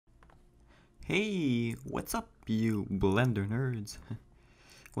Hey, what's up you Blender nerds?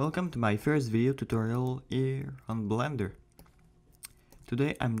 Welcome to my first video tutorial here on Blender.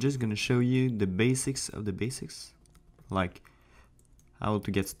 Today I'm just gonna show you the basics of the basics, like how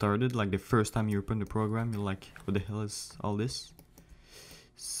to get started. Like the first time you open the program, you're like, what the hell is all this?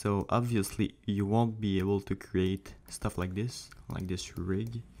 So obviously you won't be able to create stuff like this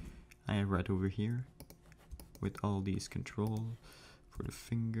rig I have right over here with all these controls for the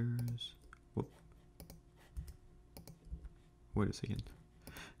fingers. Whoop. Wait a second.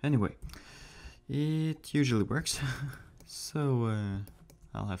 Anyway, it usually works. So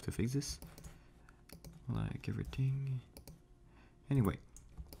I'll have to fix this, like everything. Anyway,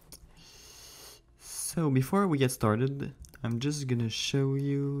 so before we get started, I'm just gonna show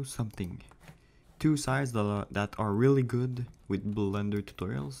you something. Two sites that are really good with Blender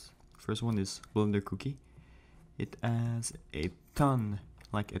tutorials. First one is Blender Cookie. It has a ton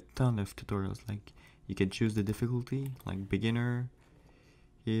of tutorials. Like you can choose the difficulty, like beginner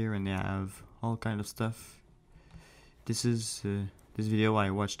here, and they have all kind of stuff. This is this video I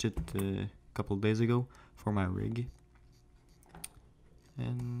watched it a couple days ago for my rig,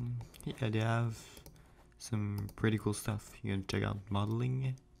 and yeah, they have some pretty cool stuff. You can check out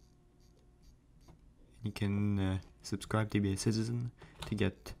modeling. You can subscribe to be a citizen to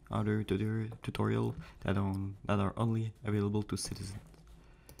get other tutorial that are only available to citizens.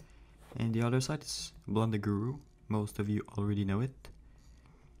 And the other side is BlenderGuru. Most of you already know it.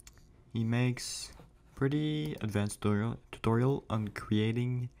 He makes pretty advanced tutorial on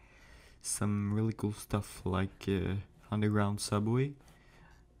creating some really cool stuff like underground subway,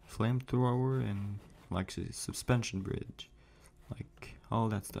 flamethrower, and like a suspension bridge, like all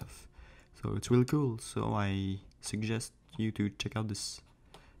that stuff. So it's really cool. So I suggest you to check out this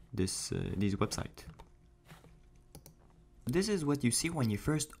website. This is what you see when you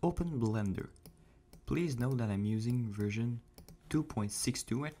first open Blender. Please know that I'm using version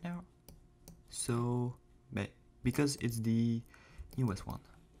 2.62 right now. So because it's the newest one.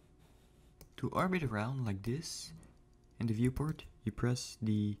 To orbit around like this in the viewport, you press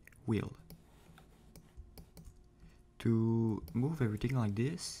the wheel. To move everything like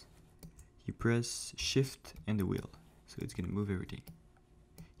this, you press shift and the wheel, so it's gonna move everything.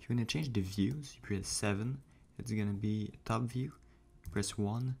 If you wanna change the views, you press 7, it's gonna be top view. You press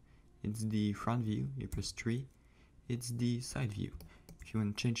 1, it's the front view. You press 3, it's the side view. If you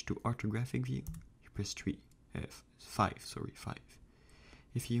wanna change to orthographic view, you press 5.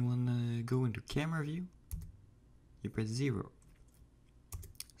 If you wanna go into camera view, you press 0.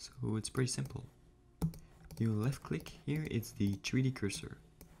 So it's pretty simple. You left click here, it's the 3D cursor.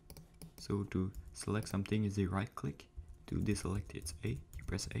 So to select something is the right click. To deselect it's A, you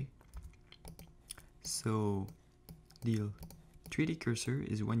press A. So the 3D cursor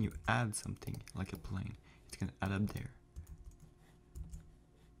is when you add something like a plane. It's gonna add up there.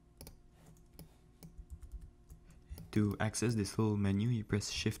 To access this little menu, you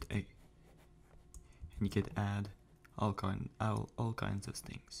press Shift A, and you can add all kinds of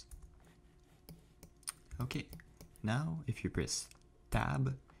things. Okay, now if you press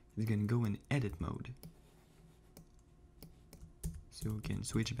Tab, it's gonna go in edit mode. So you can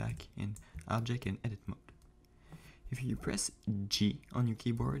switch back in object and edit mode. If you press G on your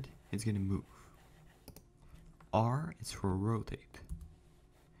keyboard, it's gonna move. R is for rotate.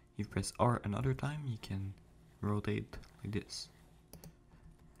 If you press R another time, you can rotate like this.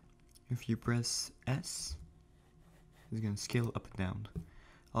 If you press S, it's gonna scale up and down.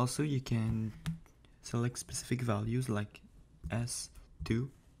 Also, you can select specific values like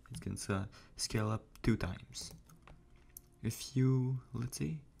S2. It's gonna scale up 2 times. If you, let's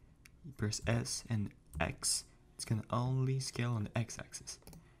say, you press S and X, it's gonna only scale on the X-axis.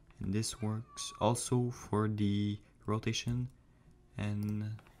 And this works also for the rotation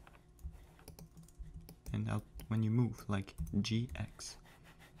and out when you move, like GX.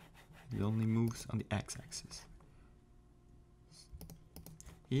 It only moves on the X-axis.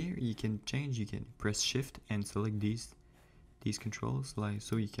 Here you can change, you can press Shift and select these controls, like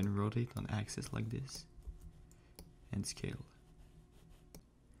so you can rotate on axis like this and scale.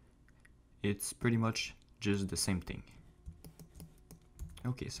 It's pretty much just the same thing.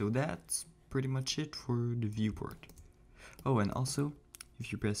 Okay, so that's pretty much it for the viewport. Oh, and also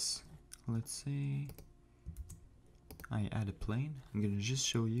if you press, let's say I add a plane, I'm gonna just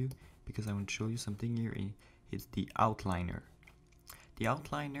show you because I want to show you something here. It's the outliner. The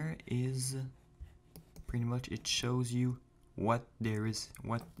outliner is pretty much, it shows you what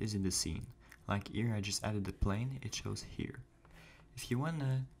is in the scene. Like here I just added the plane, it shows here. If you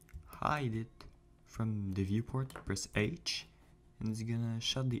wanna hide it from the viewport, you press H and it's gonna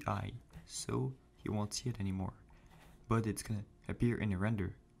shut the eye. so you won't see it anymore, but it's gonna appear in the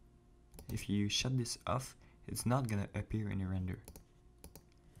render. If you shut this off, it's not gonna appear in the render.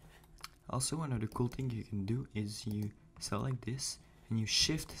 Also, another cool thing you can do is you select this and you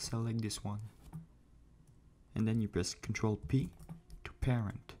shift select this one, and then you press Ctrl P to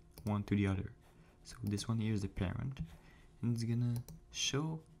parent one to the other. So this one here is the parent, and it's gonna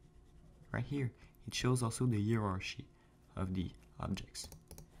show right here. It shows also the hierarchy of the objects,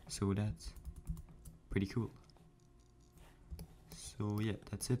 so that's pretty cool. So yeah,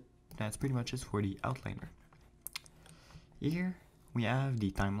 that's it. That's pretty much it for the outliner. Here we have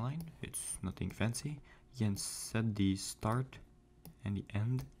the timeline. It's nothing fancy. You can set the start and the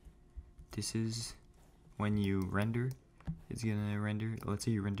end. This is when you render. It's gonna render, let's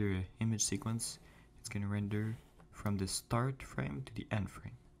say you render an image sequence, it's gonna render from the start frame to the end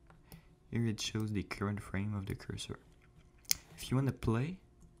frame. Here it shows the current frame of the cursor. If you want to play,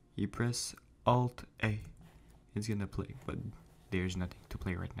 you press Alt A. It's gonna play, but there's nothing to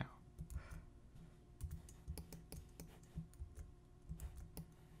play right now.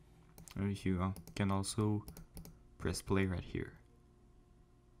 You can also press play right here.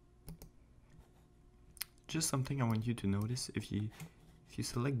 Just something I want you to notice, if you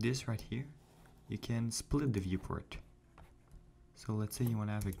select this right here, you can split the viewport. So let's say you want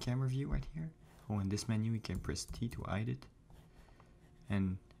to have a camera view right here. Oh, in this menu you can press T to hide it,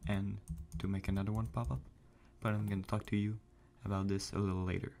 and N to make another one pop up. But I'm going to talk to you about this a little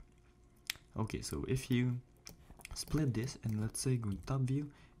later. Okay, so if you split this and let's say go top view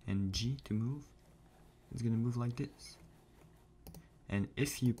and G to move, it's going to move like this. And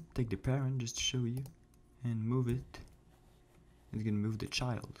if you take the parent, just to show you, and move it, it's going to move the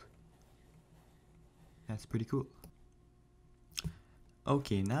child. That's pretty cool.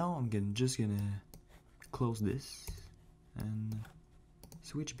 Okay, now I'm just gonna close this and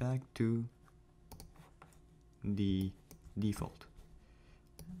switch back to the default.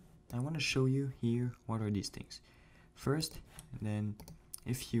 I want to show you here what are these things. First, then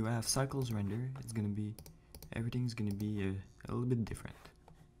if you have cycles render, it's gonna be, everything's gonna be a little bit different.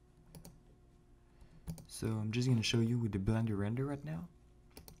 So I'm just gonna show you with the Blender render right now.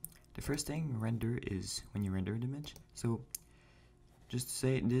 The first thing render is when you render an image. So just to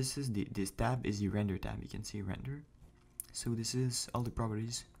say, this tab is your render tab. You can see render. So this is all the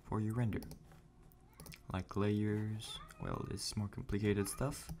properties for your render, like layers. Well, it's more complicated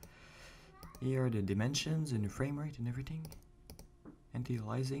stuff. Here are the dimensions and the frame rate and everything.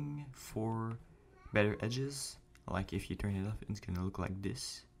 Anti-aliasing for better edges. Like if you turn it off, it's gonna look like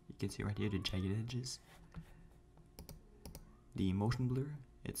this. You can see right here the jagged edges. The motion blur,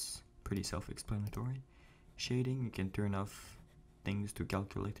 it's pretty self-explanatory. Shading, you can turn off things to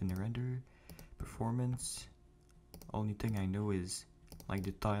calculate in the render. Performance, only thing I know is like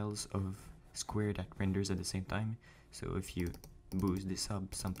the tiles of square that renders at the same time. So if you boost this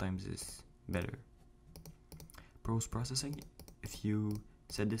up, sometimes it's better. Post-processing, if you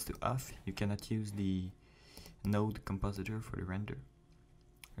set this to off, you cannot use the node compositor for the render.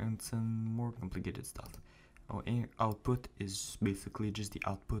 And some more complicated stuff. Oh, output is basically just the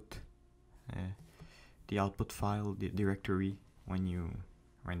output file, the directory when you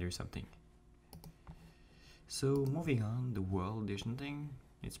render something. So moving on, the world, there's nothing,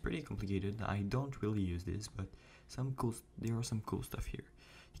 it's pretty complicated. I don't really use this, but there are some cool stuff here.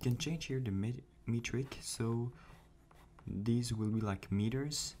 You can change here the metric, so these will be like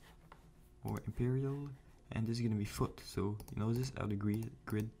meters or imperial, and this is gonna be foot, so you notice how the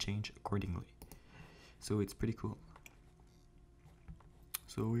grid change accordingly. So it's pretty cool.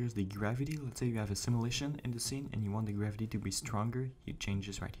 So here's the gravity. Let's say you have a simulation in the scene and you want the gravity to be stronger, you change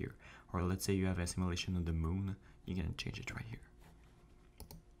this right here. Or let's say you have a simulation of the moon, you can change it right here.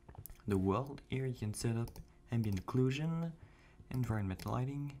 The world, here you can set up ambient occlusion, environmental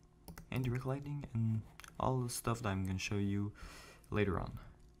lighting, indirect lighting, and all the stuff that I'm going to show you later on.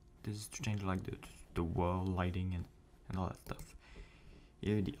 This is to change like the wall lighting and all that stuff.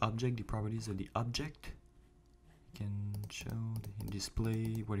 Here the object, the properties of the object. You can show the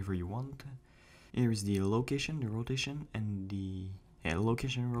display whatever you want. Here is the location, the rotation, and the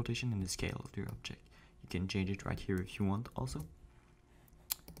location, rotation, and the scale of the object. You can change it right here if you want also.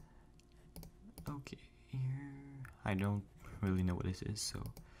 Okay, here I don't really know what this is, so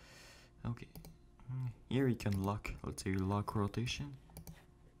okay. Here you can lock, let's say lock rotation.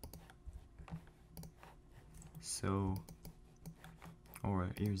 So, or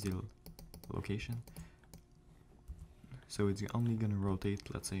here's the location. So it's only gonna rotate,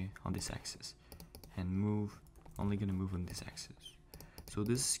 let's say, on this axis, and only gonna move on this axis. So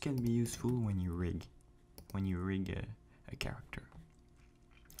this can be useful when you rig a character.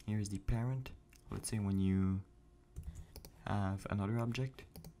 Here's the parent. Let's say when you have another object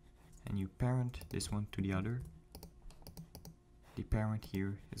and you parent this one to the other, the parent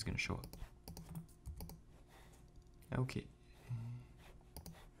here is going to show up. Okay,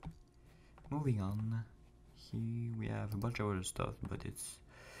 moving on. Here we have a bunch of other stuff, but it's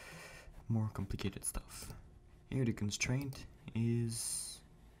more complicated stuff. Here the constraint is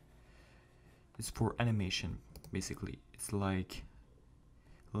for animation, basically. It's like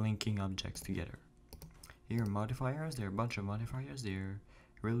linking objects together. Here modifiers, there are a bunch of modifiers. They're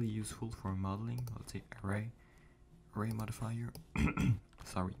really useful for modeling. Let's say array modifier.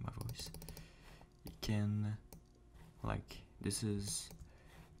 Sorry, my voice. You can, like, this is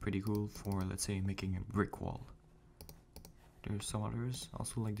pretty cool for, let's say, making a brick wall. There's some others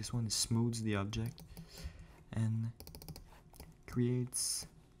also, like this one. It smooths the object and creates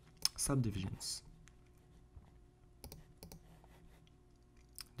subdivisions.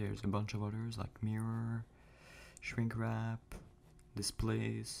 There's a bunch of others like mirror, shrink wrap,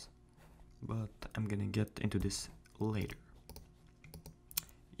 displays, but I'm gonna get into this later.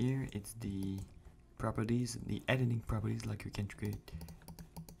 Here it's the properties, the editing properties, like you can create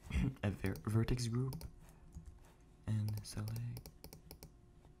a vertex group and select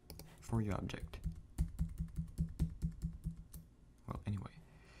for your object. Well, anyway.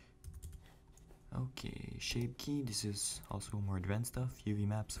 Okay, shape key, this is also more advanced stuff. UV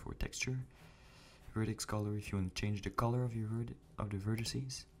maps for texture. Vertex color if you want to change the color of your the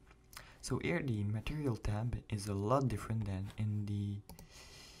vertices. So here the material tab is a lot different than in the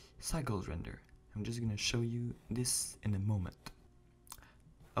cycles render. I'm just gonna show you this in a moment.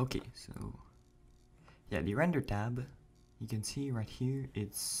 Okay, so yeah, the render tab, you can see right here,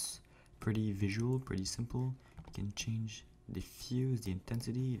 it's pretty visual, pretty simple. You can change the diffuse, the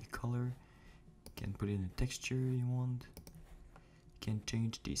intensity, the color. You can put in the texture you want. You can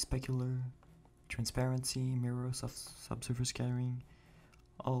change the specular, transparency, mirror, subsurface scattering,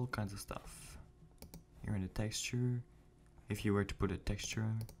 all kinds of stuff. Here in the texture, if you were to put a texture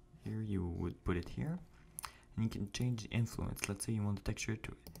here, you would put it here. And you can change the influence. Let's say you want the texture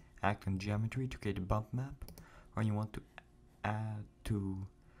to act on geometry to create a bump map, or you want to add to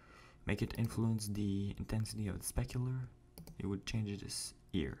make it influence the intensity of the specular. You would change this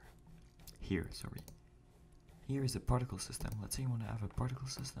here. Here is a particle system. Let's say you want to have a particle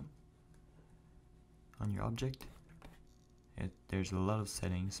system on your object. There's a lot of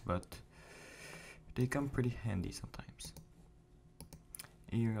settings, but they come pretty handy sometimes.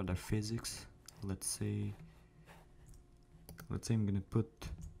 Here are the physics. Let's say I'm gonna put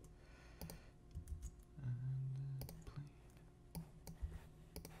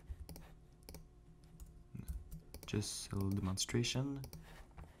just a little demonstration.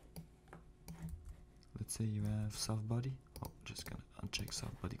 Let's say you have soft body. Oh, just gonna uncheck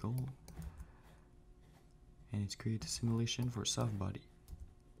soft body goal, and it's create a simulation for soft body.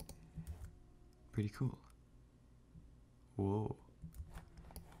 Pretty cool. Whoa.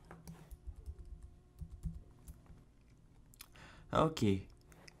 Okay,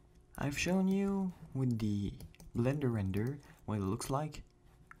 I've shown you with the Blender render what it looks like.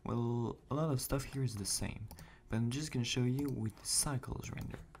 Well, a lot of stuff here is the same, but I'm just gonna show you with the cycles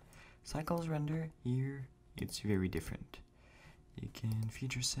render. Cycles render here, it's very different. You can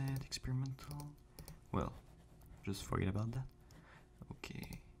feature set, experimental. Well, just forget about that.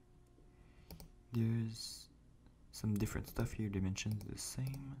 Okay, there's some different stuff here. Dimensions the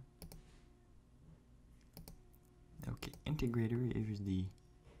same. Okay, integrator, here's the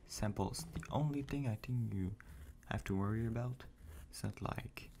samples. The only thing I think you have to worry about is not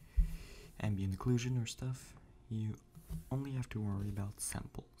like ambient occlusion or stuff. You only have to worry about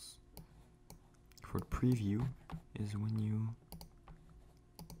samples. For preview is when you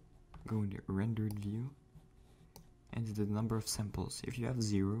go in the rendered view, and it's the number of samples. If you have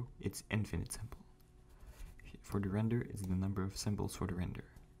 0, it's infinite sample. For the render, it's the number of samples for the render.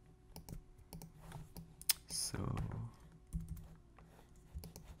 So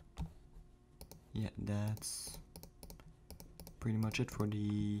yeah, that's pretty much it for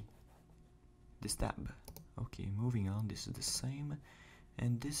this tab. Okay, moving on. This is the same,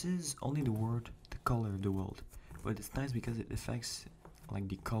 and this is only the color of the world, but it's nice because it affects like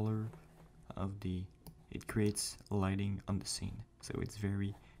the color of it creates lighting on the scene, so it's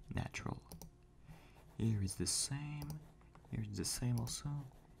very natural. Here is the same, here is the same also,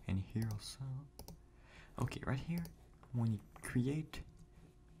 and here also. Okay, right here, when you create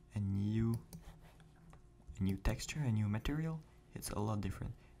a new texture, a new material, it's a lot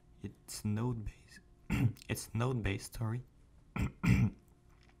different. It's node based. It's node based, sorry.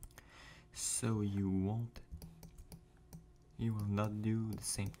 So you you will not do the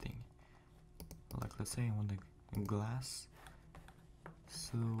same thing. Like let's say I want a glass,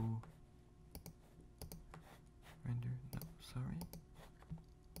 so render, no, sorry,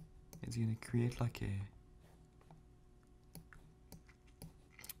 it's gonna create like a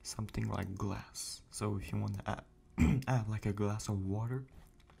something like glass. So if you want to add like a glass of water,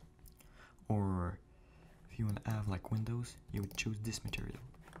 or if you want to add like windows, you would choose this material.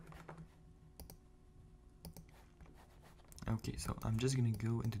 Okay, so I'm just gonna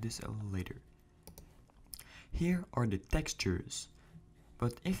go into this a little later. Here are the textures,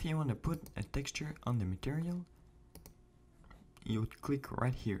 but if you want to put a texture on the material, you would click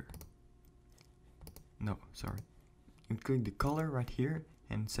right here. No, sorry. You would click the color right here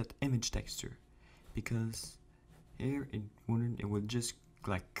and set image texture, because here it would just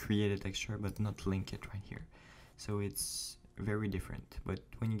like create a texture but not link it right here. So it's very different, but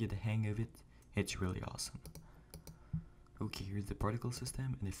when you get the hang of it, it's really awesome. Okay, here's the particle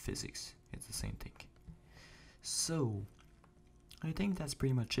system and the physics. It's the same thing. So I think that's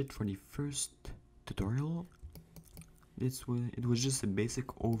pretty much it for the first tutorial. It was just a basic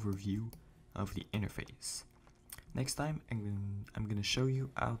overview of the interface. Next time I'm gonna show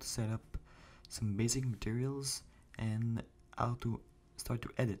you how to set up some basic materials and how to start to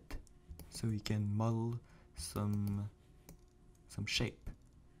edit, so you can model some shape.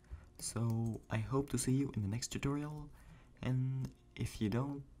 So I hope to see you in the next tutorial, and if you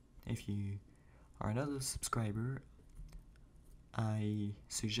are not a subscriber, I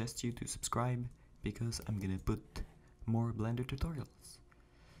suggest you to subscribe, because I'm gonna put more Blender tutorials.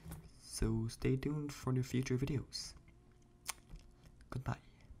 So stay tuned for the future videos. Goodbye.